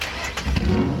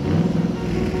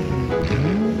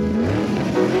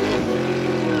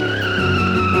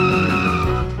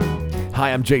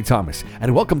Hi, I'm Jay Thomas,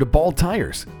 and welcome to Bald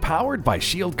Tires, powered by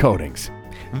Shield Coatings.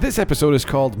 This episode is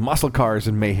called Muscle Cars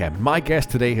and Mayhem. My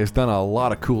guest today has done a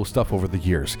lot of cool stuff over the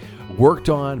years. Worked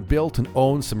on, built, and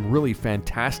owned some really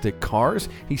fantastic cars.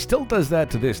 He still does that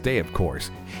to this day, of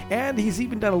course. And he's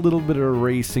even done a little bit of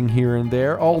racing here and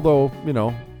there, although,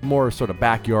 more sort of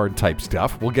backyard type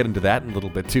stuff. We'll get into that in a little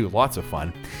bit too. Lots of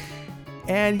fun.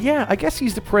 And yeah, I guess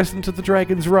he's the president of the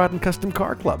Dragons Rod and Custom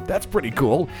Car Club. That's pretty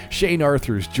cool. Shane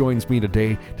Arthurs joins me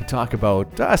today to talk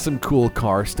about some cool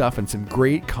car stuff and some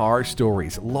great car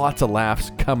stories. Lots of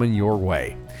laughs coming your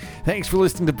way. Thanks for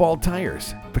listening to Bald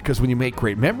Tires, because when you make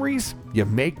great memories, you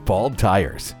make bald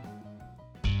tires.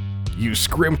 You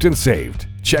scrimped and saved,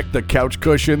 checked the couch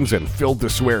cushions, and filled the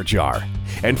swear jar.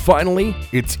 And finally,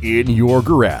 it's in your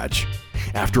garage.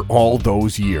 After all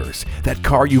those years, that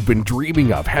car you've been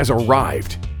dreaming of has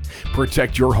arrived.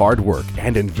 Protect your hard work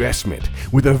and investment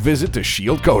with a visit to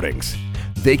Shield Coatings.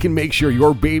 They can make sure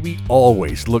your baby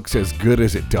always looks as good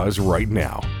as it does right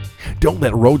now. Don't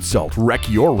let road salt wreck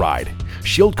your ride.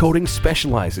 Shield Coatings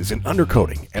specializes in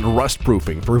undercoating and rust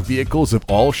proofing for vehicles of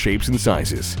all shapes and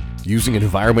sizes. Using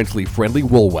environmentally friendly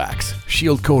wool wax,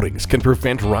 Shield Coatings can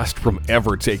prevent rust from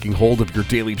ever taking hold of your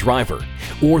daily driver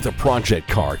or the project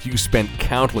car you spent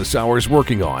countless hours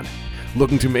working on.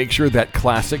 Looking to make sure that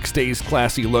classic stays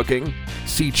classy looking?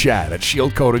 See Chad at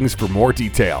Shield Coatings for more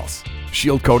details.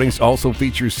 Shield Coatings also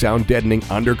features sound deadening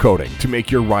undercoating to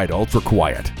make your ride ultra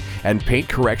quiet, and paint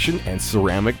correction and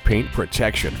ceramic paint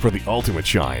protection for the ultimate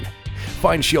shine.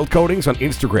 Find Shield Coatings on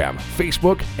Instagram,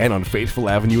 Facebook, and on Faithful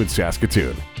Avenue in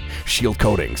Saskatoon. Shield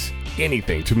Coatings,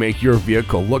 anything to make your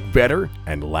vehicle look better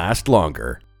and last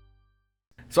longer.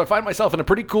 So I find myself in a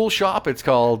pretty cool shop. It's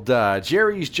called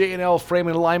Jerry's J&L Frame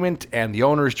and Alignment, and the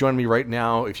owners join me right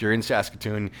now. If you're in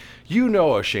Saskatoon, you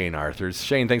know Shane Arthurs.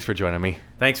 Shane, thanks for joining me.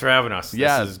 Thanks for having us.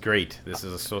 Yeah. This is great. This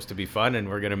is supposed to be fun, and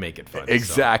we're going to make it fun.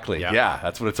 Exactly. So, yeah,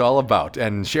 that's what it's all about.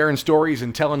 And sharing stories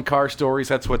and telling car stories,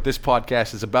 that's what this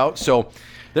podcast is about. So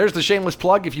there's the shameless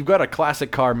plug. If you've got a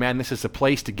classic car, man, this is a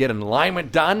place to get an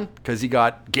alignment done, because you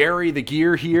got Gary the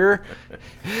Gear here.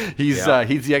 He's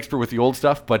the expert with the old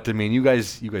stuff, but I mean, you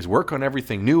guys work on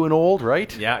everything new and old,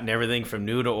 right? Yeah, and everything from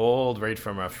new to old, right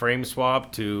from a frame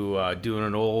swap to doing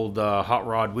an old hot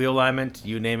rod wheel alignment.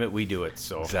 You name it, we do it.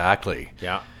 So Exactly.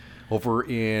 yeah. Over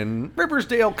in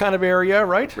Riversdale kind of area,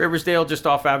 right? Riversdale, just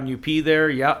off Avenue P there.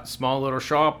 Yeah, small little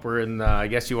shop. We're in, I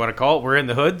guess you want to call it, we're in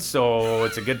the hood, so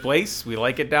it's a good place. We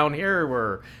like it down here.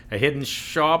 We're a hidden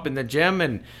shop in the gym,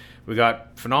 and we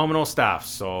got phenomenal staff.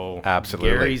 So Absolutely.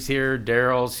 Gary's here,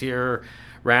 Daryl's here,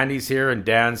 Randy's here, and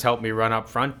Dan's helped me run up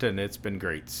front, and it's been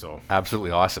great. So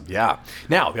Absolutely awesome, yeah.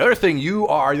 Now, the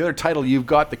other title you've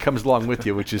got that comes along with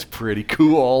you, which is pretty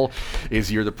cool,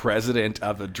 is you're the president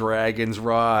of the Dragons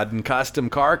Rod and Custom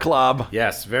Car Club.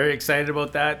 yes, very excited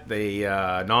about that. They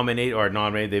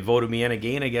they voted me in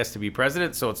again, I guess, to be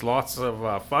president. So it's lots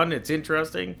of fun. It's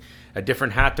interesting. A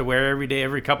different hat to wear every day,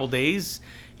 every couple days.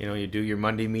 You do your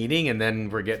Monday meeting, and then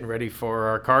we're getting ready for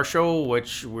our car show,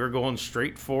 which we're going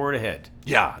straight forward ahead.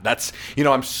 Yeah, that's,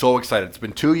 I'm so excited. It's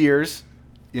been 2 years.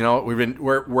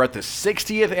 We're at the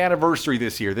 60th anniversary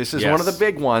this year. This is one of the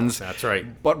big ones. That's right.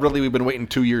 But really, we've been waiting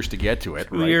 2 years to get to it.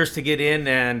 2 years to get in,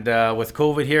 and with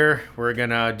COVID here, we're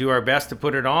going to do our best to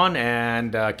put it on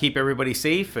and keep everybody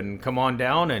safe, and come on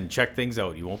down and check things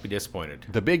out. You won't be disappointed.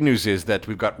 The big news is that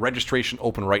we've got registration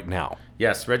open right now.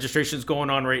 Yes, registration's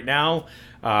going on right now.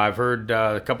 I've heard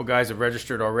a couple guys have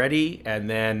registered already, and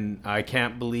then I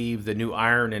can't believe the new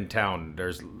iron in town.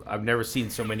 I've never seen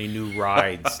so many new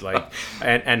rides,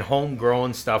 and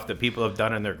homegrown stuff that people have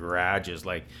done in their garages.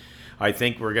 I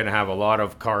think we're going to have a lot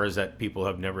of cars that people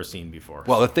have never seen before.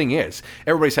 Well, the thing is,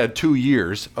 everybody's had 2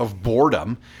 years of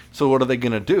boredom, so what are they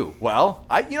going to do? Well,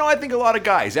 I think a lot of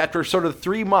guys, after sort of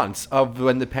 3 months of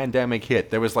when the pandemic hit,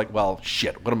 there was like, well,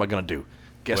 shit, what am I going to do?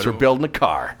 Guess we're building a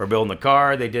car. We're building a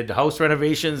car. They did the house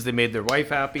renovations. They made their wife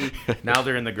happy. Now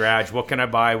they're in the garage. What can I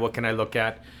buy? What can I look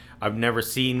at? I've never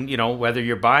seen, whether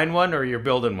you're buying one or you're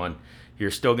building one, you're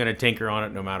still going to tinker on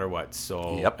it no matter what.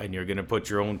 So, Yep. And you're going to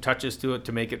put your own touches to it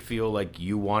to make it feel like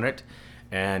you want it.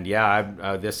 And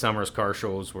this summer's car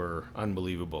shows were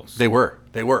unbelievable. They were.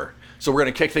 So we're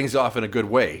going to kick things off in a good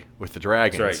way with the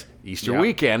Dragons. That's right. Easter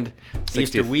weekend. 60th.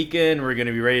 Easter weekend, we're going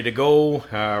to be ready to go.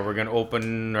 We're going to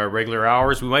open our regular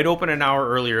hours. We might open an hour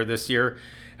earlier this year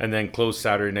and then close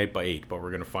Saturday night by 8. But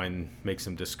we're going to make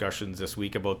some discussions this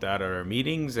week about that at our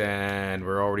meetings. And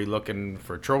we're already looking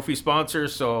for trophy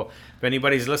sponsors. So if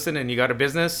anybody's listening and you got a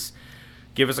business,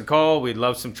 give us a call. We'd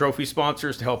love some trophy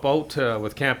sponsors to help out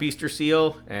with Camp Easter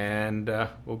Seal, and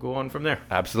we'll go on from there.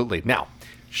 Absolutely. Now,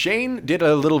 Shane did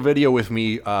a little video with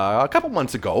me a couple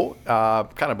months ago,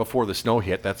 kind of before the snow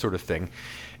hit, that sort of thing.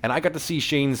 And I got to see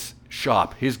Shane's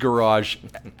shop, his garage,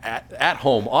 at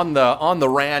home on the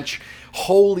ranch.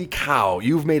 Holy cow!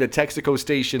 You've made a Texaco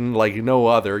station like no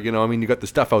other. You know, I mean, you got the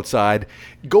stuff outside.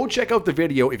 Go check out the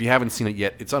video if you haven't seen it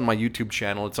yet. It's on my YouTube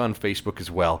channel. It's on Facebook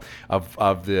as well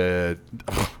of the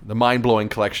mind-blowing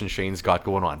collection Shane's got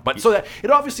going on. But so that it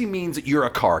obviously means that you're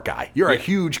a car guy. You're a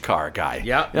huge car guy.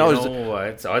 Yeah,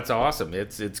 it's awesome.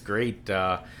 It's great.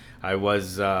 I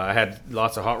had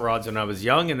lots of hot rods when I was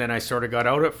young, and then I sort of got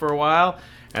out of it for a while.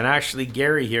 And actually,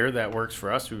 Gary here, that works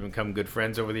for us, we've become good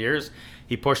friends over the years.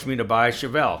 He pushed me to buy a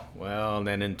Chevelle. Well, and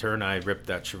then in turn, I ripped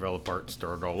that Chevelle apart and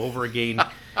started all over again.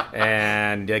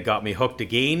 And it got me hooked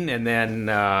again. And then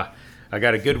I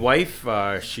got a good wife.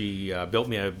 She built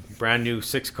me a brand new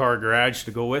 6-car garage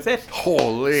to go with it.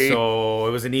 Holy! So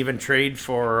it was an even trade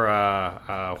for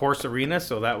Horse Arena,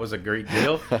 so that was a great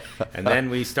deal. And then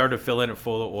we started filling it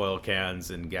full of oil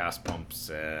cans and gas pumps,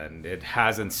 and it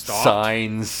hasn't stopped.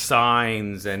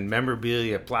 Signs and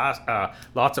memorabilia,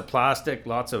 lots of plastic,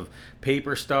 lots of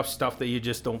paper stuff that you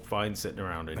just don't find sitting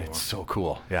around anymore. It's so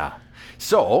cool. Yeah.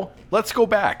 So let's go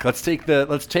back. Let's take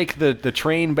the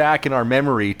train back in our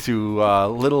memory to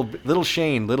little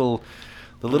Shane, the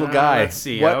little guy. Let's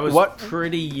see. I was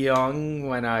pretty young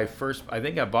when I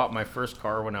think I bought my first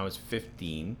car when I was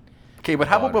 15. Okay, but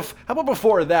how about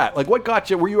before that? Like, what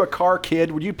got you? Were you a car kid?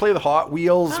 Would you play the Hot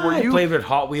Wheels? I played with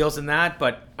Hot Wheels and that,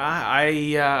 but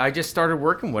I just started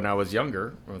working when I was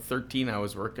younger. When I was 13, I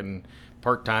was working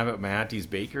part-time at my auntie's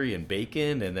bakery in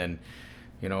Bacon, and then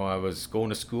I was going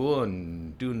to school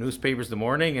and doing newspapers in the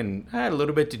morning, and I had a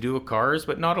little bit to do with cars,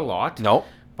 but not a lot. No.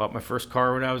 Bought my first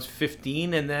car when I was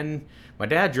 15, and then my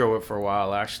dad drove it for a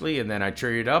while, actually, and then I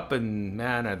traded up, and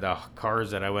man, the cars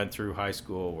that I went through high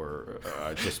school were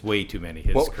just way too many.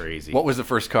 It's crazy. What was the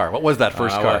first car? What was that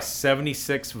first car? A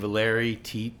 76 Valari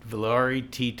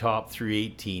T-Top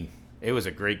 318. It was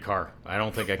a great car. I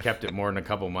don't think I kept it more than a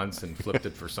couple months and flipped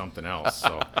it for something else.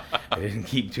 So I didn't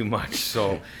keep too much.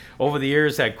 So over the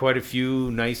years, had quite a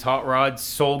few nice hot rods,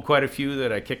 sold quite a few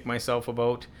that I kicked myself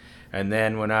about. And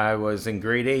then when I was in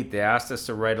grade 8, they asked us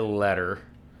to write a letter,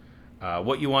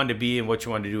 what you wanted to be and what you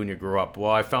wanted to do when you grew up.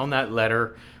 Well, I found that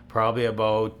letter probably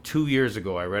about 2 years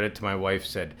ago. I read it to my wife,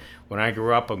 said, when I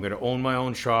grow up, I'm going to own my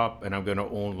own shop and I'm going to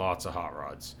own lots of hot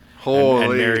rods.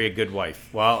 And marry a good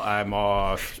wife. Well, I'm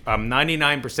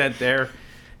 99% there,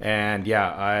 and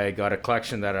yeah, I got a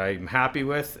collection that I'm happy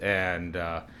with, and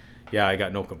I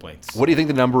got no complaints. What do you think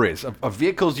the number is of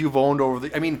vehicles you've owned over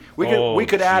the? I mean, we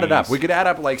could add it up. We could add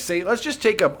up, like, say, let's just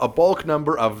take a bulk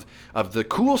number of the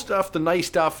cool stuff, the nice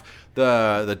stuff,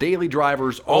 the daily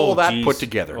drivers, all that put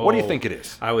together. What do you think it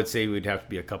is? I would say we'd have to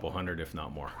be a couple hundred, if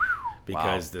not more,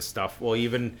 because the stuff. Well,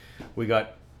 even we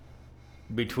got.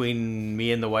 Between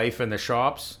me and the wife and the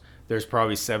shops, there's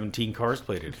probably 17 cars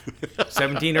plated.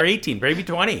 17 or 18, maybe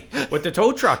 20. With the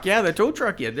tow truck. Yeah, the tow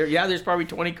truck. There's probably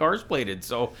 20 cars plated.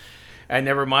 So, and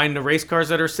never mind the race cars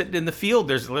that are sitting in the field.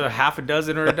 There's half a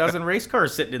dozen or a dozen race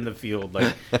cars sitting in the field.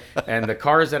 And the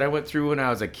cars that I went through when I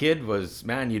was a kid was,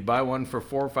 man, you'd buy one for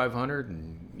 $400 or $500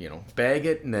 and, bag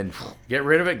it and then get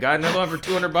rid of it. Got another one for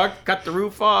 $200, cut the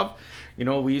roof off.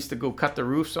 We used to go cut the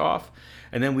roofs off.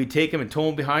 And then we'd take them and tow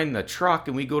them behind the truck,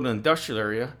 and we'd go to the industrial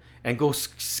area and go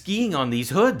skiing on these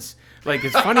hoods. Like,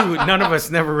 it's funny, none of us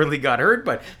never really got hurt,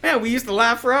 but, man, we used to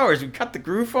laugh for hours. We'd cut the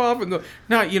roof off and go,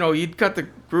 now, you'd cut the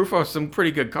roof off some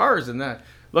pretty good cars, and that,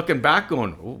 looking back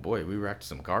going, oh, boy, we wrecked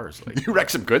some cars. Like, you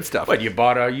wrecked some good stuff. But you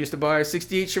used to buy a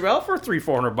 68 Chevelle for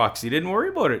 $300-400. You didn't worry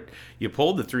about it. You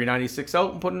pulled the 396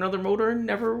 out and put another motor in,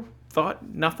 never thought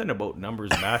nothing about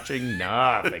numbers matching,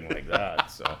 nothing like that.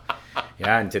 So,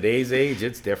 yeah, in today's age,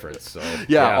 it's different. So,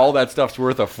 yeah, all that stuff's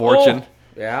worth a fortune.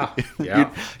 Yeah.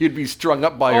 You'd be strung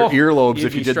up by your earlobes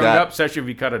if you did that. You'd be strung up, especially if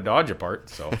you cut a Dodge apart.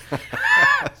 So,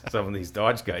 some of these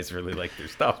Dodge guys really like their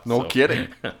stuff. No kidding.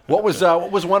 What was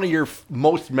one of your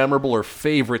most memorable or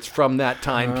favorites from that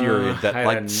time period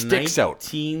that sticks out?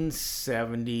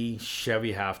 1970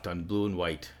 Chevy half-ton, blue and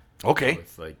white. Okay.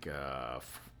 With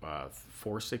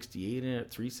 468 in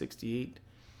it, 368,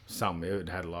 something. It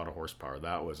had a lot of horsepower.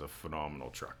 That was a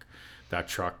phenomenal truck. That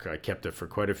truck, I kept it for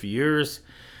quite a few years.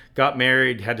 Got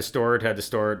married, had to store it.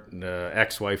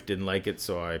 Ex-wife didn't like it,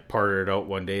 so I parted it out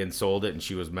one day and sold it, and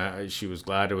she was mad. She was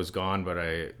glad it was gone, but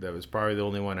that was probably the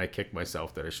only one I kicked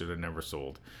myself that I should have never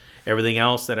sold. Everything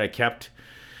else that I kept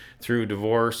through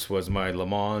divorce was my Le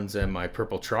Mans and my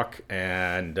purple truck,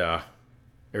 and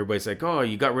everybody's like, "Oh,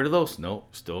 you got rid of those?" No,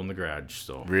 still in the garage.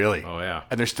 So Really? Oh yeah,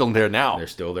 And they're still there now. they're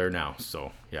still there now.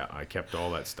 So yeah, I kept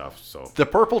all that stuff. So The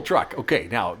purple truck. Okay,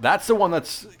 now that's the one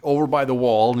that's over by the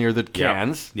wall near the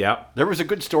cans. Yeah. There was a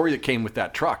good story that came with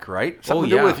that truck, right? Something to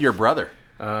do yeah. with your brother.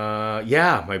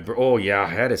 Yeah, I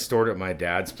had it stored at my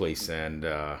dad's place, and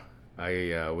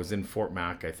I was in Fort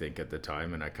Mac, I think, at the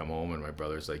time, and I come home, and my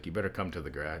brother's like, "You better come to the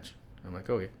garage." I'm like,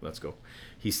 "Okay, let's go."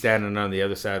 He's standing on the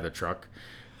other side of the truck,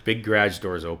 big garage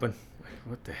doors open. I'm like,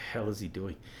 what the hell is he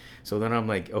doing? So then I'm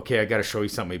like, "Okay, I got to show you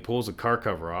something." He pulls the car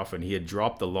cover off, and he had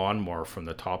dropped the lawnmower from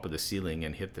the top of the ceiling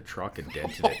and hit the truck and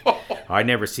dented it. I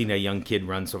never seen a young kid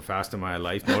run so fast in my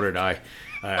life, nor did I.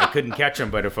 I couldn't catch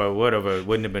him, but if I would have, it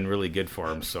wouldn't have been really good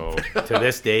for him. So to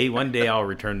this day, one day I'll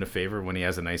return the favor when he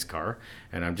has a nice car,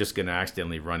 and I'm just going to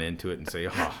accidentally run into it and say,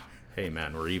 "Oh, hey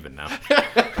man, we're even now."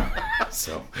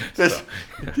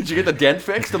 Did you get the dent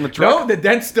fixed on the truck? No, the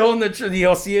dent's still in the truck.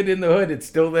 You'll see it in the hood. It's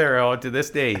still there to this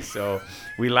day. So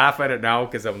we laugh at it now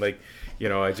because I'm like,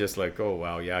 I just like, oh,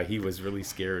 wow, yeah, he was really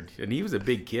scared. And he was a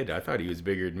big kid. I thought he was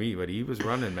bigger than me, but he was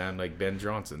running, man, like Ben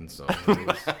Johnson. So it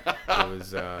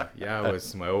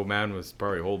was my old man was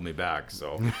probably holding me back.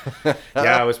 So,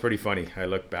 yeah, it was pretty funny. I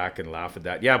look back and laugh at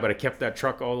that. Yeah, but I kept that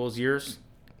truck all those years.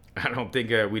 I don't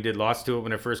think we did lots to it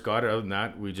when I first got it. Other than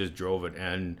that, we just drove it.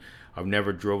 And I've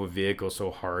never drove a vehicle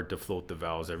so hard to float the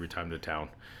valves every time to town.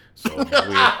 So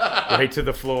right to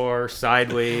the floor,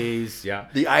 sideways, yeah.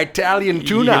 The Italian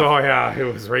tune-up. Oh, yeah, it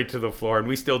was right to the floor. And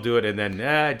we still do it. And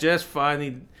then just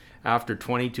finally, after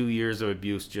 22 years of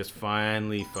abuse, just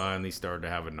finally started to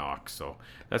have a knock. So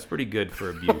that's pretty good for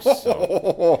abuse.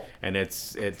 So. And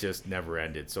it just never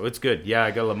ended. So it's good. Yeah,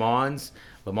 I got Le Mans.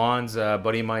 Le Mans, a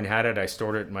buddy of mine had it. I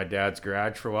stored it in my dad's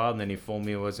garage for a while. And then he phoned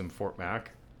me. It was in Fort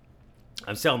Mac.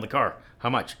 "I'm selling the car. How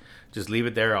much?" "Just leave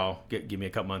it there. Give me a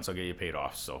couple months. I'll get you paid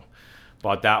off." So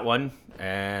bought that one.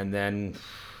 And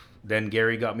then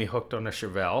Gary got me hooked on a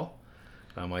Chevelle,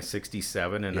 my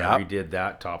 67. And I redid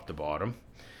that top to bottom.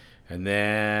 And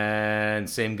then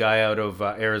same guy out of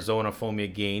Arizona phoned me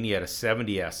again. He had a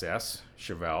 70 SS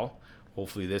Chevelle.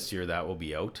 Hopefully this year that will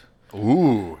be out.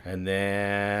 Ooh. And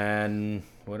then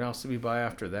what else did we buy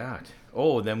after that?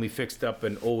 Oh, then we fixed up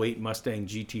an 08 Mustang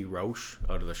GT Roush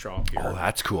out of the shop here. Oh,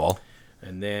 that's cool.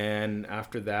 And then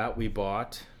after that we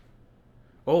bought,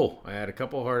 I had a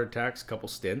couple heart attacks, a couple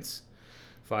stints,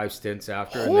 5 stints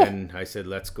after. And then I said,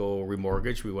 let's go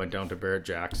remortgage. We went down to Barrett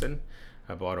Jackson.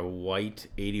 I bought a white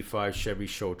 85 Chevy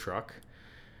show truck.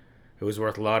 It was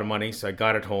worth a lot of money, so I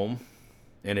got it home.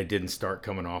 And it didn't start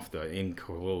coming off the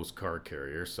enclosed car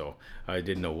carrier, so I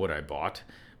didn't know what I bought.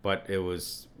 But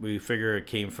we figure it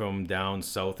came from down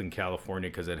south in California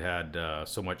because it had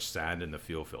so much sand in the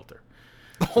fuel filter.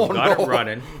 So got it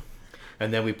running,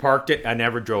 and then we parked it. I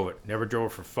never drove it. Never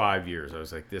drove it for 5 years. I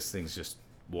was like, this thing's just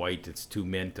white. It's too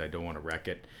mint. I don't want to wreck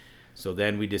it. So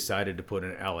then we decided to put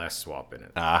an LS swap in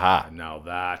it. Aha. And now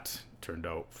that turned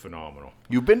out phenomenal.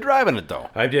 You've been driving it, though.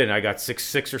 I did. I got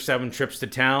six or seven trips to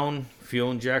town, fuel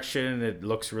injection. It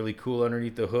looks really cool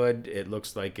underneath the hood. It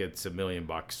looks like it's $1 million.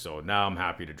 So now I'm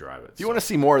happy to drive it. If you want to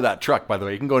see more of that truck, by the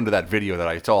way, you can go into that video that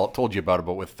I told you about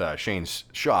with Shane's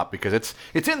shop, because it's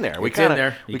in there. It's in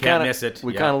there. You can't miss it.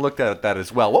 We kind of looked at that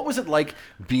as well. What was it like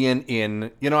being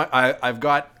in? I've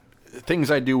got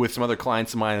things I do with some other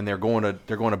clients of mine, and they're going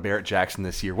to Barrett Jackson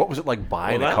this year. What was it like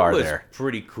buying a car there? That was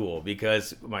pretty cool,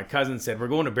 because my cousin said, "We're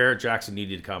going to Barrett Jackson, you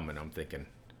need to come." And I'm thinking,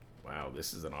 wow,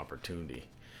 this is an opportunity.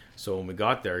 So when we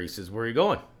got there, he says, "Where are you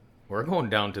going?" "We're going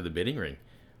down to the bidding ring."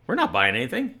 "We're not buying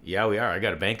anything." "Yeah, we are. I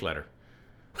got a bank letter."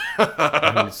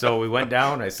 And so we went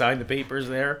down, I signed the papers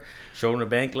there, showed them a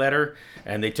bank letter,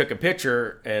 and they took a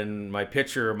picture, and my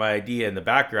ID in the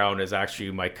background is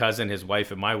actually my cousin, his wife,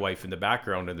 and my wife in the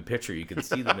background in the picture. You can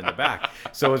see them in the back.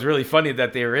 So it was really funny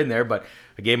that they were in there, but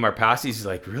I gave him our passes. He's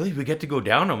like, "Really? We get to go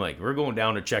down?" I'm like, "We're going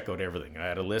down to check out everything." I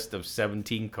had a list of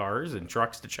 17 cars and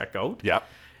trucks to check out. Yeah.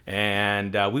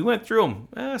 And we went through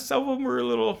them. Some of them were a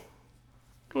little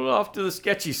off to the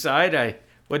sketchy side. I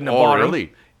wouldn't have bought them.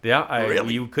 Really? Yeah,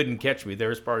 Really? You couldn't catch me. There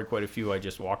was probably quite a few I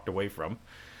just walked away from.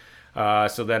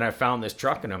 So then I found this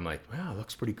truck, and I'm like, wow, it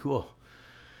looks pretty cool.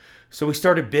 So we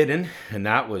started bidding, and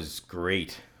that was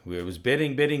great. It was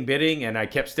bidding, and I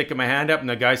kept sticking my hand up, and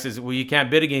the guy says, "Well, you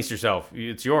can't bid against yourself.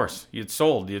 It's yours. It's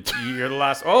sold. You're the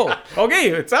last." "Oh,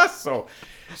 okay, it's us." So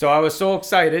I was so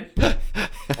excited.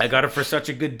 I got it for such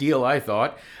a good deal, I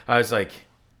thought. I was like...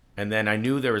 And then I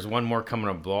knew there was one more coming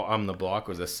on the block. It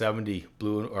was a 70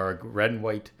 blue or red and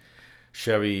white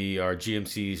Chevy or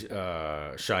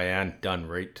GMC Cheyenne done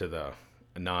right to the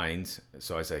nines.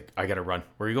 So I was like, I got to run.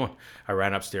 Where are you going? I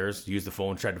ran upstairs, used the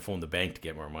phone, tried to phone the bank to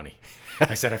get more money.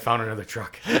 I said, I found another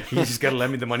truck. You just got to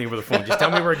lend me the money over the phone. Just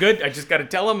tell me we're good. I just got to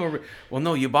tell them. Well,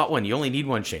 no, you bought one. You only need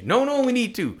one, Shane. No, we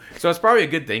need two. So it's probably a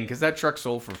good thing because that truck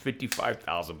sold for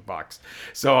 $55,000.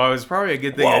 So it was probably a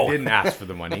good thing I didn't ask for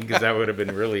the money because that would have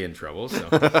been really in trouble. So,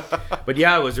 but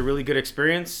yeah, it was a really good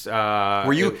experience.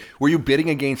 Were you bidding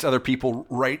against other people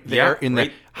right there in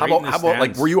the? How about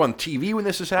like were you on TV when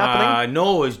this is happening?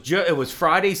 No, it was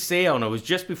Friday sale, and it was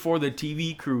just before the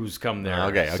TV crews come there.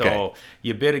 Okay. So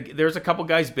you bid. There's a couple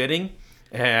guys bidding,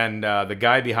 and the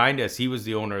guy behind us, he was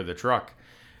the owner of the truck,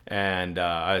 and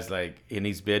I was like, and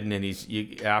he's bidding,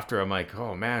 and after I'm like,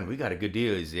 oh man, we got a good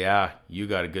deal. He's yeah, you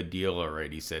got a good deal, all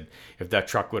right. He said, if that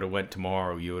truck would have went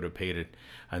tomorrow, you would have paid it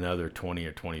another 20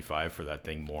 or 25 for that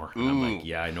thing more. And I'm like,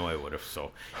 yeah, I know I would have.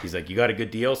 So he's like, you got a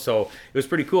good deal. So it was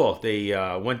pretty cool. They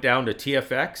went down to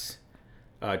TFX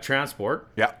Transport,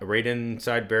 right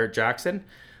inside Barrett Jackson.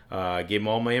 Gave them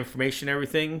all my information,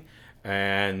 everything,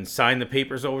 and signed the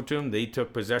papers over to them. They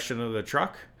took possession of the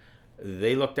truck.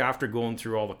 They looked after going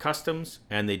through all the customs,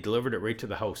 and they delivered it right to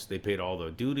the house. They paid all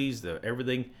the duties,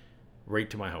 everything, right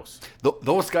to my house.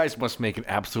 Those guys must make an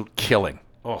absolute killing.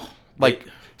 Oh,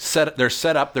 they're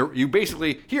set up. You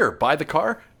basically, here, buy the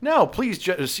car. No, please,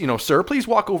 just sir, please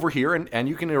walk over here and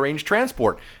you can arrange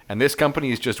transport. And this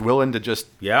company is just willing to just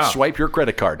swipe your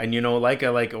credit card. And like I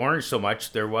like Orange so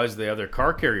much, there was the other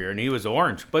car carrier and he was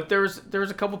Orange, but there was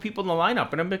a couple people in the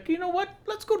lineup, and I'm like, you know what?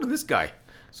 Let's go to this guy.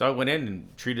 So I went in and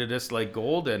treated us like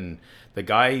gold, and the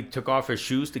guy took off his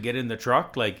shoes to get in the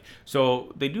truck.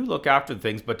 So they do look after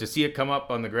things, but to see it come up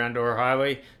on the Grand Door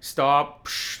Highway, stop,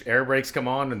 air brakes come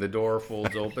on, and the door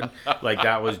folds open,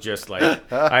 that was just I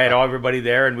had everybody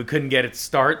there, and we couldn't get it to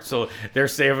start, so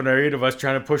there's 7 or 8 of us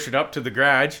trying to push it up to the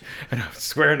garage, and I'm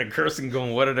swearing and cursing,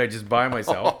 going, what did I just buy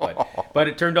myself? But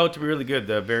it turned out to be really good.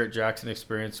 The Barrett Jackson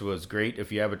experience was great.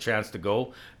 If you have a chance to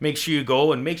go, make sure you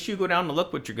go, and make sure you go down and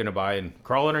look what you're going to buy and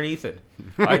crawl underneath it.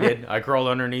 I did. I crawled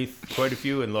underneath quite a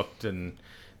few and looked, and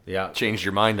changed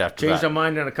your mind after that. Changed my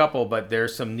mind on a couple, but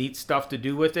there's some neat stuff to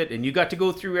do with it, and you got to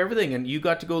go through everything, and you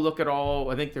got to go look at all.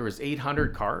 I think there was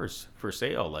 800 cars for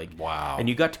sale. Wow. And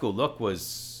you got to go look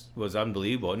was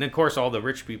unbelievable. And of course, all the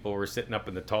rich people were sitting up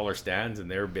in the taller stands,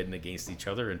 and they were bidding against each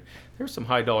other. And there were some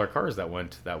high dollar cars that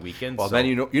went that weekend. Well, then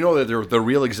you know that the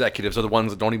real executives are the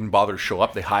ones that don't even bother to show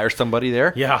up. They hire somebody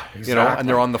there. Yeah, exactly. And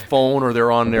they're on the phone or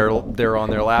they're on their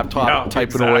laptop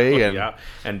typing away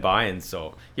and buying.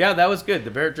 So yeah, that was good.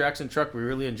 The Barrett Jackson truck, we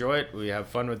really enjoy it. We have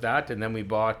fun with that. And then we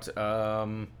bought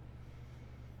a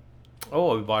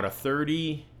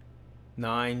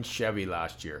 39 Chevy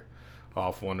last year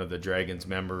off one of the Dragons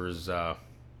members'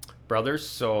 brothers.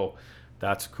 So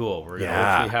that's cool. We're going to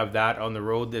hopefully have that on the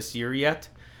road this year yet.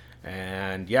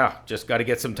 And just got to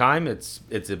get some time. It's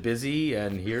a busy,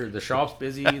 and here the shop's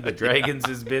busy. The Dragons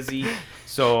is busy.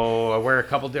 So I wear a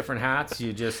couple different hats.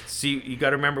 You got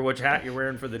to remember which hat you're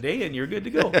wearing for the day, and you're good to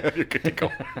go. You're good to go.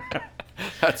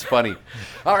 That's funny.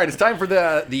 All right, it's time for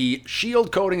the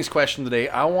Shield Coatings question today.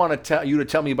 I want to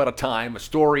tell me about a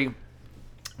story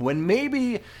when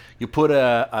maybe you put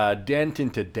a dent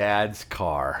into Dad's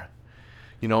car.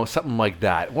 Something like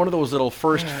that. One of those little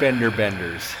first fender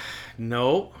benders.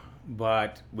 No,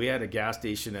 but we had a gas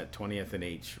station at 20th and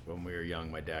H when we were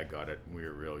young. My dad got it when we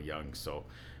were real young. So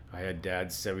I had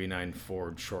Dad's 79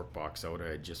 Ford short box out. I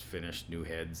had just finished new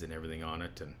heads and everything on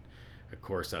it. And, of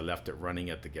course, I left it running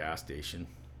at the gas station.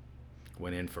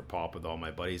 Went in for pop with all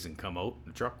my buddies and come out.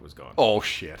 The truck was gone. Oh,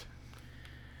 shit.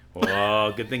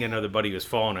 Well, good thing another buddy was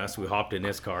following us. We hopped in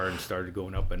his car and started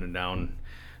going up and down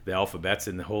the alphabets,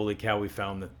 and holy cow, we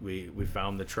found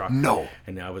the truck. No.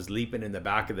 And I was leaping in the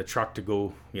back of the truck to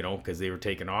go, because they were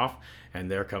taking off, and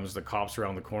there comes the cops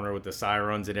around the corner with the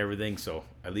sirens and everything. So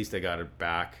at least I got it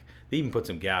back. They even put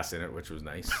some gas in it, which was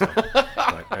nice. So,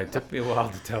 but it took me a while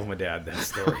to tell my dad that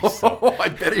story. So I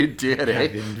bet you did. I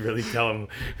didn't really tell him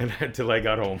until I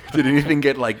got home. Did anything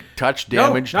get touch,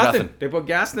 damage? No, nothing. They put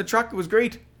gas in the truck. It was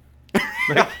great.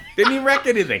 Didn't even wreck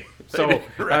anything. So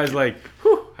I was like,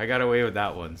 whew, I got away with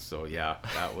that one. So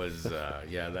that was.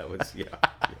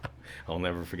 I'll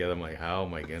never forget. I'm like, how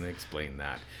am I going to explain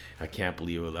that? I can't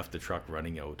believe I left the truck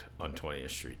running out on 20th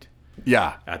Street.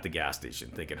 Yeah. At the gas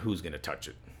station, thinking, who's going to touch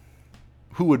it?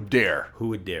 Who would dare? Who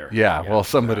would dare? Yeah, well,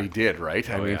 somebody did, right?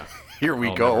 I mean, here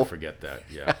we go. I'll never forget that.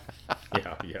 Yeah.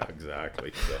 Yeah,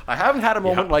 exactly. So, I haven't had a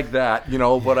moment like that,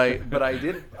 but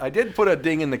I did put a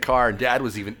ding in the car, and Dad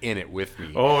was even in it with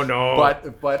me. Oh no!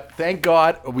 But thank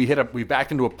God we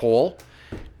backed into a pole,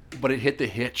 but it hit the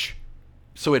hitch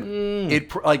So it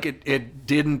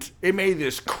didn't. It made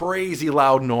this crazy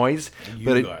loud noise.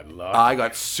 Got lucky. I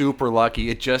got super lucky.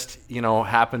 It just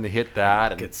happened to hit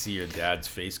that. I could see your dad's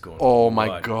face going. Oh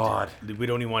my God! We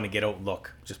don't even want to get out and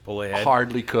look. Just pull ahead.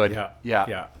 Hardly could.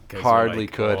 Yeah. Hardly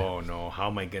could. Oh no! How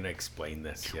am I gonna explain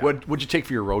this? Yeah. What'd you take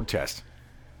for your road test?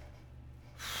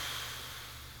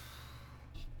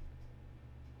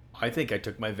 I think I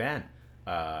took my van,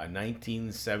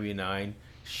 1979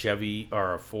 Chevy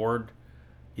or a Ford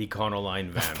Econoline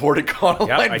van. Ford Econoline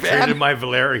van? I traded my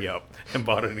Valeria up and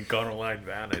bought an Econoline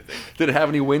van, I think. Did it have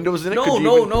any windows in it?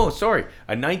 No, sorry.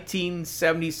 A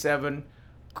 1977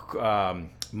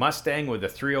 Mustang with a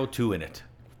 302 in it.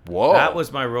 Whoa. That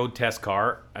was my road test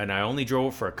car, and I only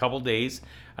drove it for a couple days,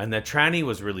 and the tranny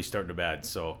was really starting to bad.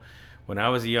 So when I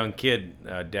was a young kid,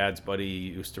 Dad's buddy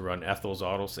used to run Ethel's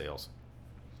Auto Sales.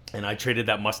 And I traded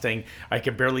that Mustang. I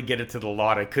could barely get it to the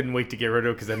lot. I couldn't wait to get rid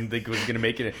of it because I didn't think it was going to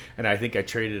make it. And I think I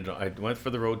traded it. I went for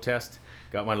the road test,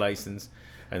 got my license.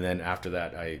 And then after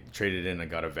that, I traded in and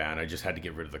got a van. I just had to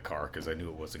get rid of the car because I knew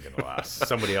it wasn't going to last.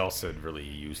 Somebody else had really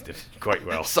used it quite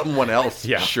well. Someone else?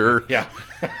 Yeah. Sure. Yeah.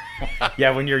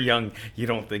 Yeah, when you're young, you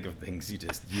don't think of things. You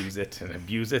just use it and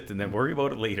abuse it and then worry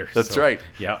about it later. That's right.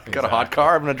 Yeah. Got a hot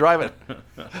car, I'm going to drive it.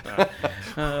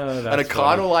 An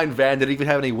Econoline van, did it even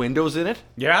have any windows in it?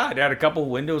 Yeah, it had a couple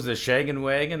windows, a shaggin'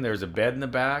 wagon. There's a bed in the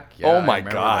back. Yeah, oh my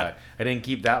God. That. I didn't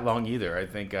keep that long either. I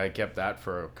think I kept that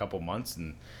for a couple months,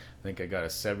 and I think I got a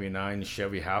 79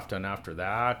 Chevy half-ton after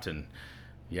that. And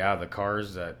yeah, the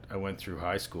cars that I went through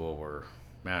high school were,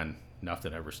 man,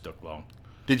 nothing ever stuck long.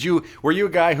 Were you a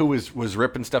guy who was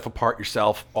ripping stuff apart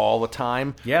yourself all the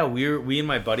time? Yeah, we and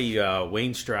my buddy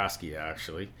Wayne Strasky,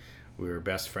 actually, we were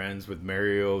best friends with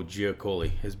Mario Giacoli.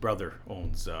 His brother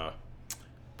owns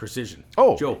Precision.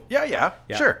 Oh, Joe. Yeah,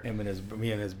 sure.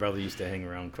 Me and his brother used to hang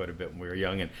around quite a bit when we were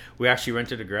young, and we actually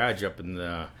rented a garage up in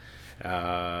the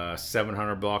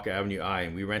 700 block Avenue I,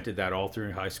 and we rented that all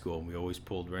through high school. And we always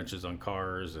pulled wrenches on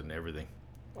cars and everything.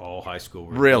 All high school.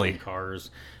 We were really? building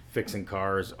cars, fixing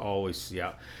cars, always,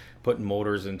 yeah. Putting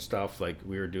motors and stuff. Like,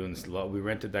 we were doing this. We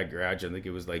rented that garage. I think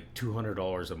it was like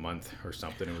 $200 a month or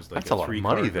something. It was like that's a lot of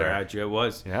money there. Garage. Yeah, it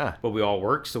was. Yeah. But we all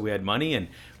worked, so we had money and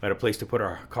we had a place to put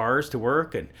our cars to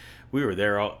work, and we were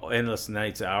there all endless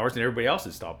nights, hours, and everybody else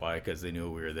would stop by because they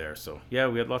knew we were there. So yeah,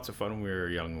 we had lots of fun when we were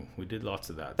young. We did lots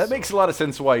of that. That makes a lot of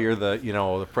sense why you're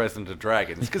the president of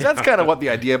Dragons, because that's kind of what the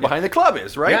idea behind the club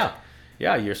is, right? Yeah.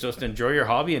 Yeah, you're supposed to enjoy your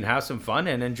hobby and have some fun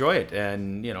and enjoy it,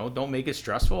 and don't make it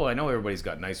stressful. I know everybody's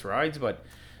got nice rides, but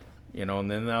and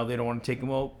then now they don't want to take them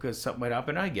out because something might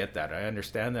happen. I get that, I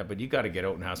understand that, but you got to get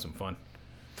out and have some fun.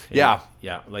 Yeah.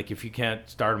 Like if you can't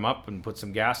start them up and put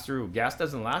some gas through, gas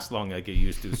doesn't last long like it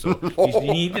used to. So you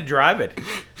need to drive it.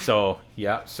 So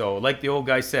yeah. So like the old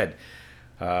guy said,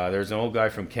 there's an old guy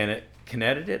from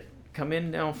Connecticut come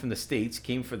in now from the States,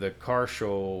 came for the car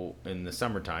show in the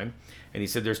summertime, and he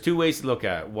said there's two ways to look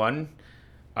at it. One,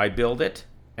 I build it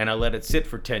and I let it sit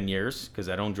for 10 years because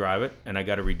I don't drive it, and I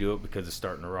got to redo it because it's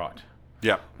starting to rot.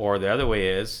 Yeah. Or the other way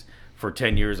is, for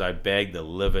 10 years I bagged the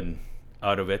living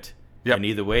out of it. Yep. And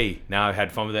either way, now I've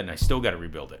had fun with it and I still got to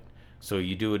rebuild it. So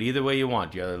you do it either way you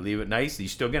want. You either leave it nice, you're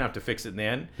still going to have to fix it in the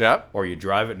end. Yeah. Or you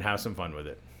drive it and have some fun with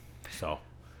it. So.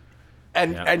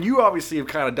 And you obviously have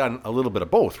kind of done a little bit of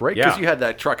both, right? Because you had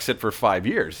that truck sit for 5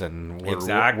 years, and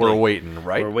we're waiting,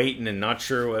 right? We're waiting and not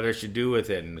sure what I should do with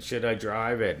it, and should I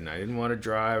drive it? And I didn't want to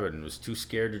drive it, and was too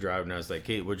scared to drive. And I was like,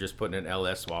 hey, we're just putting an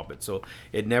LS swap it. So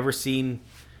it never seen.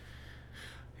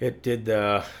 It did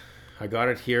the. I got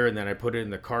it here, and then I put it in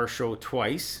the car show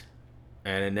twice,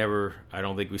 and it never. I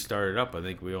don't think we started up. I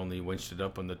think we only winched it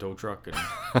up on the tow truck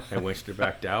and winched it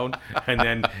back down, and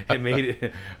then it made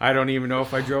it. I don't even know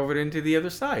if I drove it into the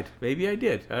other side. Maybe I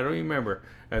did. I don't even remember.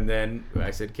 And then I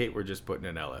said, Kate, we're just putting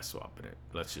an LS swap in it.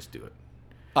 Let's just do it.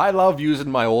 I love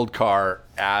using my old car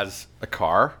as a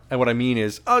car, and what I mean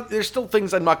is, there's still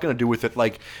things I'm not going to do with it.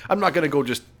 Like, I'm not going to go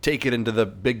just take it into the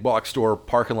big box store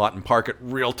parking lot and park it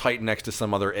real tight next to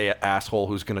some other asshole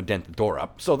who's going to dent the door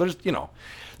up. So there's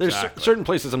Exactly. certain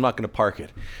places I'm not going to park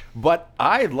it, but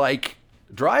I like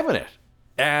driving it,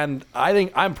 and I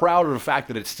think I'm proud of the fact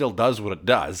that it still does what it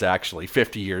does. Actually,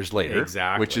 50 years later,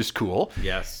 exactly, which is cool.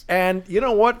 Yes, and you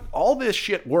know what? All this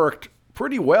shit worked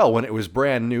pretty well when it was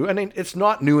brand new. I mean, it's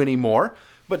not new anymore,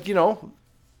 but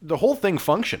the whole thing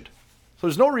functioned. So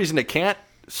there's no reason it can't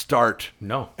start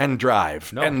and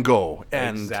drive and go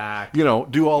and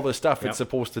do all the stuff it's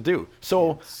supposed to do.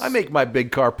 So I make my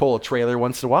big car pull a trailer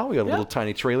once in a while. We got a little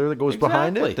tiny trailer that goes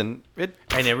behind it, and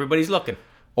everybody's looking.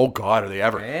 Oh God, are they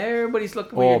ever? Everybody's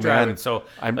looking when Oh, you're driving. man. So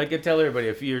I tell everybody,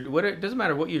 if you're it doesn't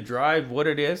matter what you drive, what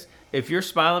it is. If you're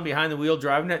smiling behind the wheel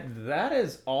driving it, that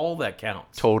is all that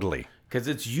counts. Totally. Because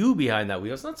it's you behind that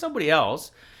wheel. It's not somebody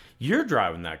else. You're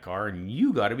driving that car, and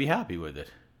you got to be happy with it.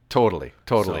 Totally.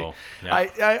 So,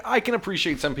 yeah. I can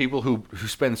appreciate some people who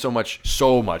spend so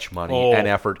much money and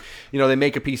effort. They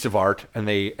make a piece of art and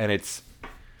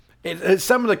it's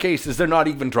some of the cases they're not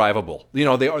even drivable.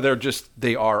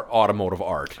 They are automotive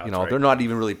art. That's right. They're not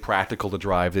even really practical to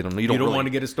drive. You don't really want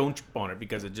to get a stone chip on it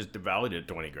because it just devalued at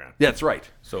 $20,000. That's right.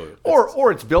 So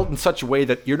or it's built in such a way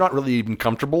that you're not really even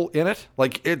comfortable in it.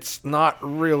 Like it's not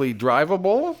really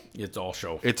drivable. It's all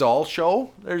show. It's all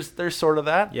show. There's sort of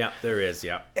that. Yeah, there is.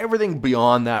 Yeah. Everything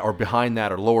beyond that or behind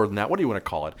that or lower than that, what do you want to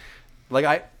call it?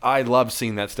 Like I love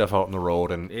seeing that stuff out on the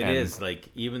road, and it is like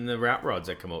even the rat rods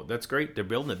that come out. That's great. They're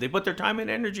building it. They put their time and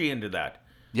energy into that.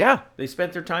 Yeah, they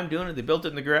spent their time doing it. They built it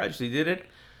in the garage. They did it,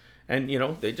 and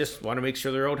they just want to make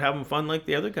sure they're out having fun like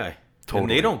the other guy. Totally.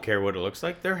 And they don't care what it looks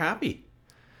like. They're happy.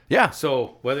 Yeah.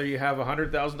 So whether you have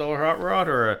 $100,000 hot rod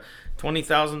or a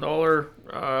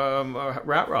 $20,000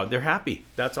 rat rod, they're happy.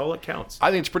 That's all that counts.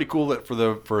 I think it's pretty cool that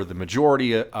for the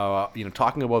majority,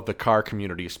 talking about the car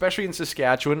community, especially in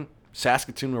Saskatchewan,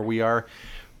 where we are,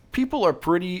 people are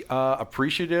pretty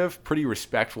appreciative, pretty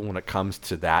respectful when it comes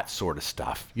to that sort of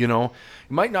stuff. It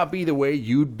might not be the way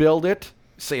you'd build it,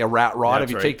 say a rat rod,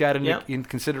 if you take that in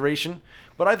consideration.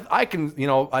 But I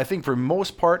think for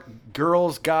most part,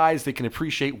 girls, guys, they can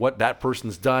appreciate what that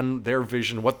person's done, their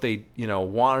vision, what they,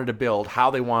 wanted to build,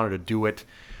 how they wanted to do it,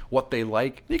 what they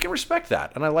like. You can respect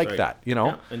that, and I like that,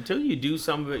 Yeah. Until you do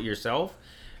some of it yourself,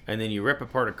 and then you rip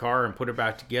apart a car and put it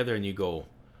back together, and you go,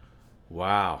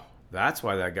 wow, that's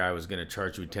why that guy was going to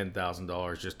charge you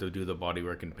 $10,000 just to do the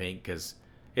bodywork and paint, because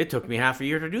it took me half a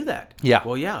year to do that. Yeah.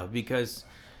 Well, yeah, because...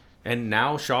 And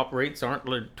now shop rates aren't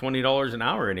like $20 an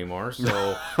hour anymore,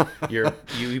 so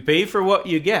you pay for what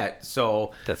you get.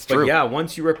 So that's true. But yeah,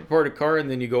 once you rip apart a car and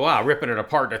then you go, ripping it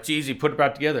apart, that's easy. Put it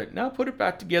back together. Now put it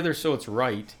back together so it's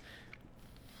right,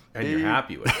 and you're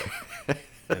happy with it.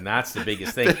 And that's the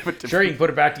biggest thing. Sure, you can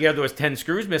put it back together with 10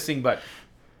 screws missing, but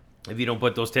if you don't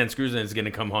put those 10 screws in, it's going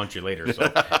to come haunt you later.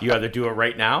 So you either do it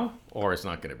right now, or it's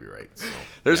not going to be right. So,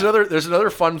 there's another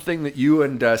fun thing that you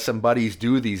and some buddies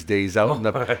do these days out in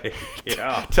the.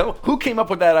 Yeah. Tell who came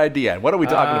up with that idea. What are we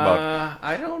talking about?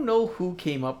 I don't know who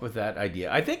came up with that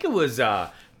idea. I think it was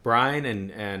Brian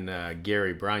and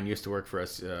Gary. Brian used to work for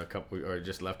us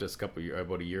just left us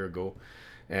about a year ago,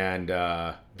 and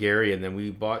Gary. And then we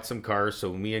bought some cars.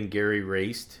 So me and Gary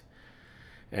raced,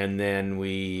 and then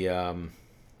we.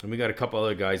 And we got a couple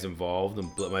other guys involved, and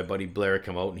my buddy Blair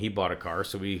come out and he bought a car.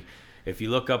 So if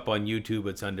you look up on YouTube,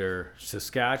 it's under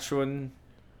Saskatchewan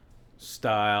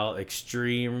Style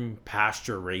Extreme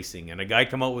Pasture Racing, and a guy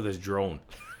come out with his drone,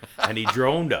 and he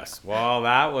droned us. Well,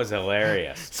 that was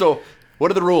hilarious. So,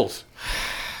 what are the rules?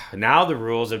 Now the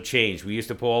rules have changed. We used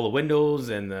to pull all the windows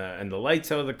and the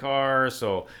lights out of the car,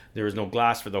 so there was no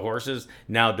glass for the horses.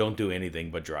 Now don't do anything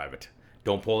but drive it.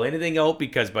 Don't pull anything out,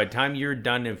 because by the time you're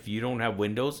done, if you don't have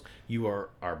windows, you are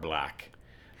black.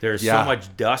 There's so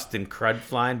much dust and crud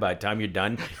flying by the time you're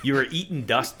done. You were eating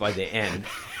dust by the end.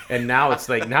 And now it's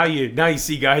like, now you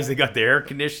see guys that got the air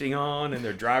conditioning on and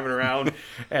they're driving around.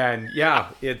 And yeah,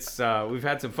 it's we've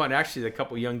had some fun. Actually, a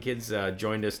couple young kids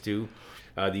joined us too.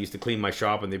 They used to clean my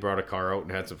shop, and they brought a car out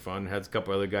and had some fun. Had a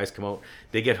couple other guys come out.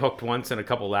 They get hooked once and a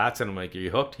couple lats, and I'm like, are you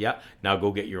hooked? Yeah. Now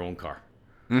go get your own car.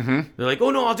 Mm-hmm. They're like,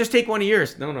 oh no, I'll just take one of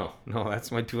yours. No,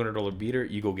 that's my $200 beater.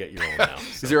 You go get your own now.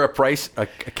 So. Is there a price, a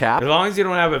cap? As long as you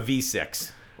don't have a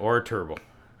V6 or a turbo.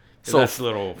 So that's a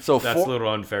little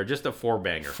unfair. Just a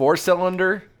 4-banger.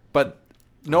 4-cylinder, but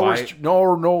no,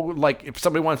 like if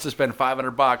somebody wants to spend $500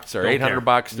 or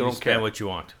 $800, don't care. Spend what you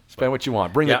want. Spend what you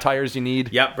want. Bring the tires you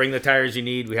need. Yep, bring the tires you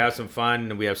need. We have some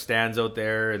fun, and we have stands out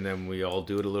there, and then we all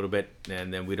do it a little bit,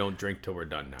 and then we don't drink till we're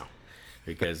done now.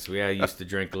 Because we used to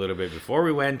drink a little bit before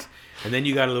we went, and then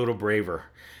you got a little braver.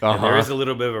 And there is a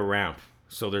little bit of a ramp.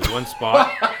 So there's one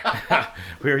spot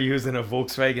we were using a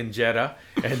Volkswagen Jetta,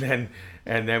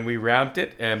 and then we ramped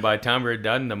it, and by the time we were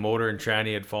done, the motor and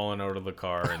tranny had fallen out of the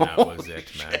car, and that was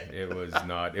it, man.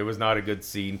 It was not a good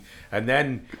scene. And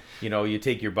then, you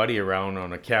take your buddy around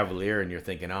on a Cavalier, and you're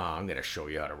thinking, I'm going to show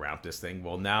you how to ramp this thing.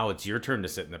 Well, now it's your turn to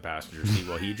sit in the passenger seat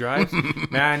while he drives.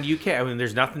 Man, you can't. I mean,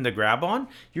 there's nothing to grab on.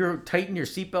 You're tightening your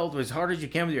seatbelt as hard as you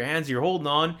can with your hands. You're holding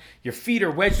on. Your feet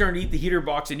are wedged underneath the heater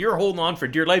box, and you're holding on for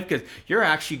dear life because you're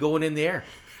actually going in the air.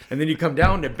 And then you come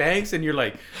down, it bangs, and you're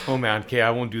like, oh, man, okay, I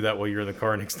won't do that while you're in the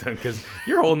car next time because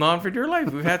you're holding on for dear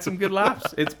life. We've had some good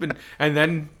laughs. And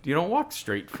then you don't walk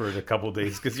straight for a couple of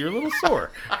days because you're a little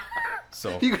sore.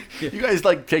 So You guys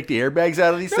like take the airbags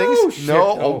out of these things? shit,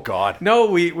 No? Oh, God. No,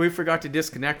 we forgot to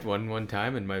disconnect one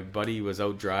time, and my buddy was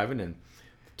out driving, and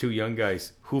two young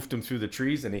guys hoofed him through the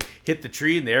trees, and he hit the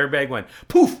tree, and the airbag went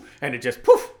poof, and it just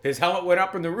poof. His helmet went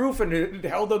up on the roof, and it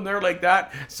held him there like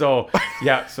that. So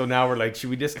yeah, so now we're like, should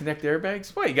we disconnect the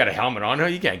airbags? Well, you got a helmet on,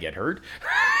 you can't get hurt.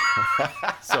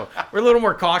 So we're a little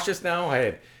more cautious now.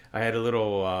 I had a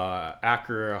little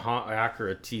Acura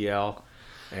TL,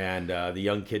 and the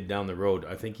young kid down the road,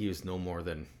 I think he was no more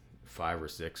than 5 or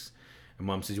 6. And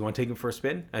Mom says, "You want to take him for a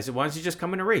spin?" I said, "Why don't you just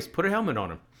come in a race? Put a helmet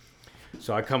on him."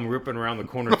 So I come ripping around the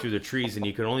corner through the trees, and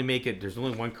you can only make it. There's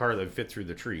only one car that fit through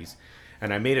the trees,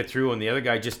 and I made it through. And the other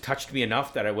guy just touched me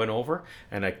enough that I went over,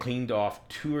 and I cleaned off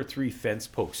 2 or 3 fence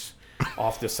posts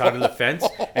off the side of the fence,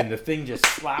 and the thing just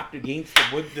slapped against the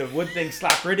wood. The wood thing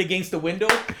slapped right against the window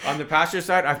on the passenger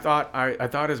side. I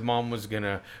thought his mom was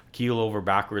gonna keel over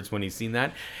backwards when he seen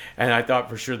that, and I thought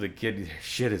for sure the kid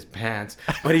shit his pants.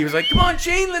 But he was like, "Come on,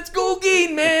 Shane, let's go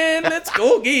again, man. Let's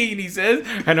go again," he says.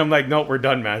 And I'm like, "No, we're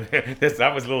done, man.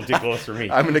 That was a little too close for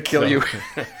me. I'm gonna kill you."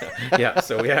 Yeah,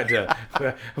 so we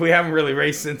haven't really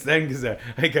raced since then, because I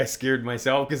think I scared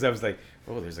myself, because I was like,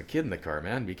 "Oh, there's a kid in the car,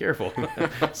 man. Be careful."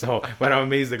 So, but I'm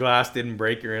amazed the glass didn't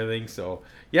break or anything. So,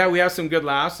 yeah, we have some good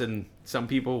laughs, and some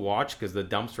people watch because the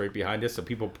dump's right behind us. So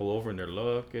people pull over and they're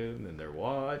looking and they're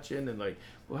watching and like,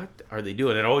 what are they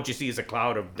doing? And all you see is a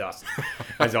cloud of dust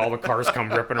as all the cars come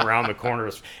ripping around the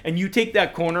corners. And you take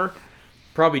that corner,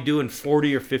 probably doing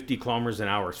 40 or 50 kilometers an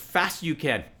hour as fast as you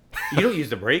can. You don't use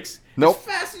the brakes. Nope. As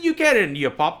fast as you can, and you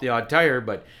pop the odd tire,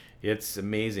 but it's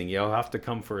amazing. You'll have to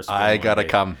come for a spin. I gotta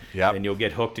come. Yep. And you'll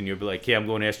get hooked, and you'll be like, "Okay, I'm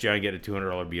going to SGI and get a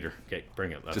 $200 beater. Okay,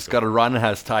 bring it. Let's Just go." got to run,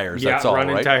 has tires. Yeah, That's all,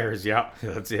 running right? tires. Yeah,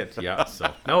 that's it. Yeah.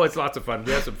 So no, it's lots of fun.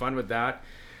 We have some fun with that,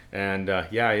 and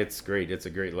yeah, it's great. It's a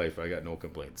great life. I got no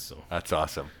complaints. So That's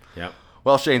awesome. yeah.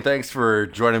 Well, Shane, thanks for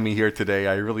joining me here today.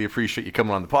 I really appreciate you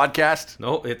coming on the podcast.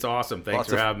 No, it's awesome. Thanks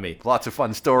for having me. Lots of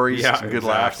fun stories, Yeah, some good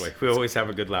exactly. laughs. We always have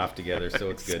a good laugh together,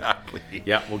 so it's Exactly. good.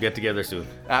 Yeah, we'll get together soon.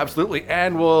 Absolutely.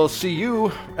 And we'll see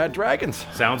you at Dragons.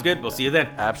 Sounds good. We'll see you then.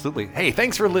 Absolutely. Hey,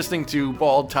 thanks for listening to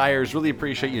Bald Tires. Really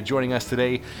appreciate you joining us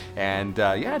today. And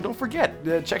yeah, don't forget,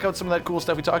 check out some of that cool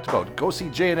stuff we talked about. Go see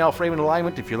J&L Frame and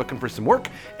Alignment if you're looking for some work.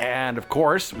 And of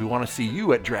course, we want to see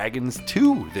you at Dragons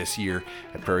 2 this year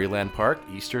at Prairieland Park,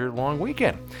 Easter long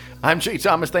weekend. I'm Jay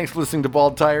Thomas. Thanks for listening to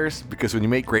Bald Tires, because when you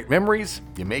make great memories,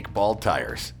 you make Bald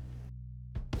Tires.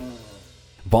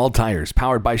 Bald Tires,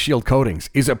 powered by Shield Coatings,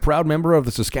 is a proud member of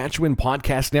the Saskatchewan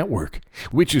Podcast Network,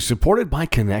 which is supported by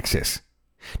Connexus.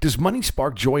 Does money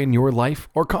spark joy in your life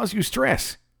or cause you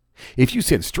stress? If you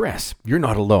said stress, you're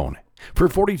not alone. For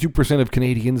 42% of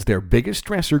Canadians, their biggest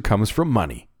stressor comes from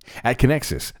money. At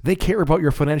Connexus, they care about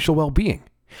your financial well-being.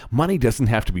 Money doesn't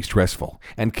have to be stressful,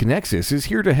 and Connexus is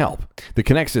here to help. The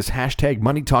Connexus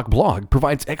 #MoneyTalk blog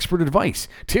provides expert advice,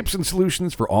 tips, and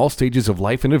solutions for all stages of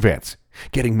life and events.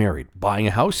 Getting married, buying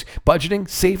a house, budgeting,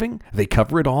 saving, they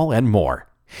cover it all and more.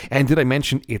 And did I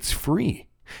mention it's free?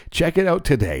 Check it out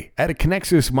today at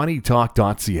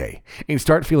ConnexusMoneyTalk.ca and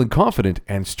start feeling confident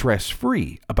and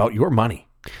stress-free about your money.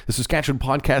 The Saskatchewan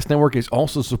Podcast Network is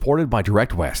also supported by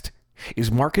Direct West.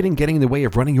 Is marketing getting in the way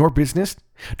of running your business?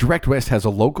 Direct West has a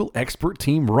local expert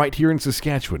team right here in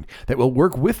Saskatchewan that will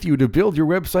work with you to build your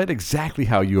website exactly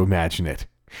how you imagine it.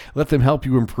 Let them help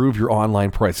you improve your online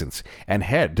presence and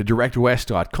head to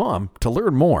directwest.com to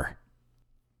learn more.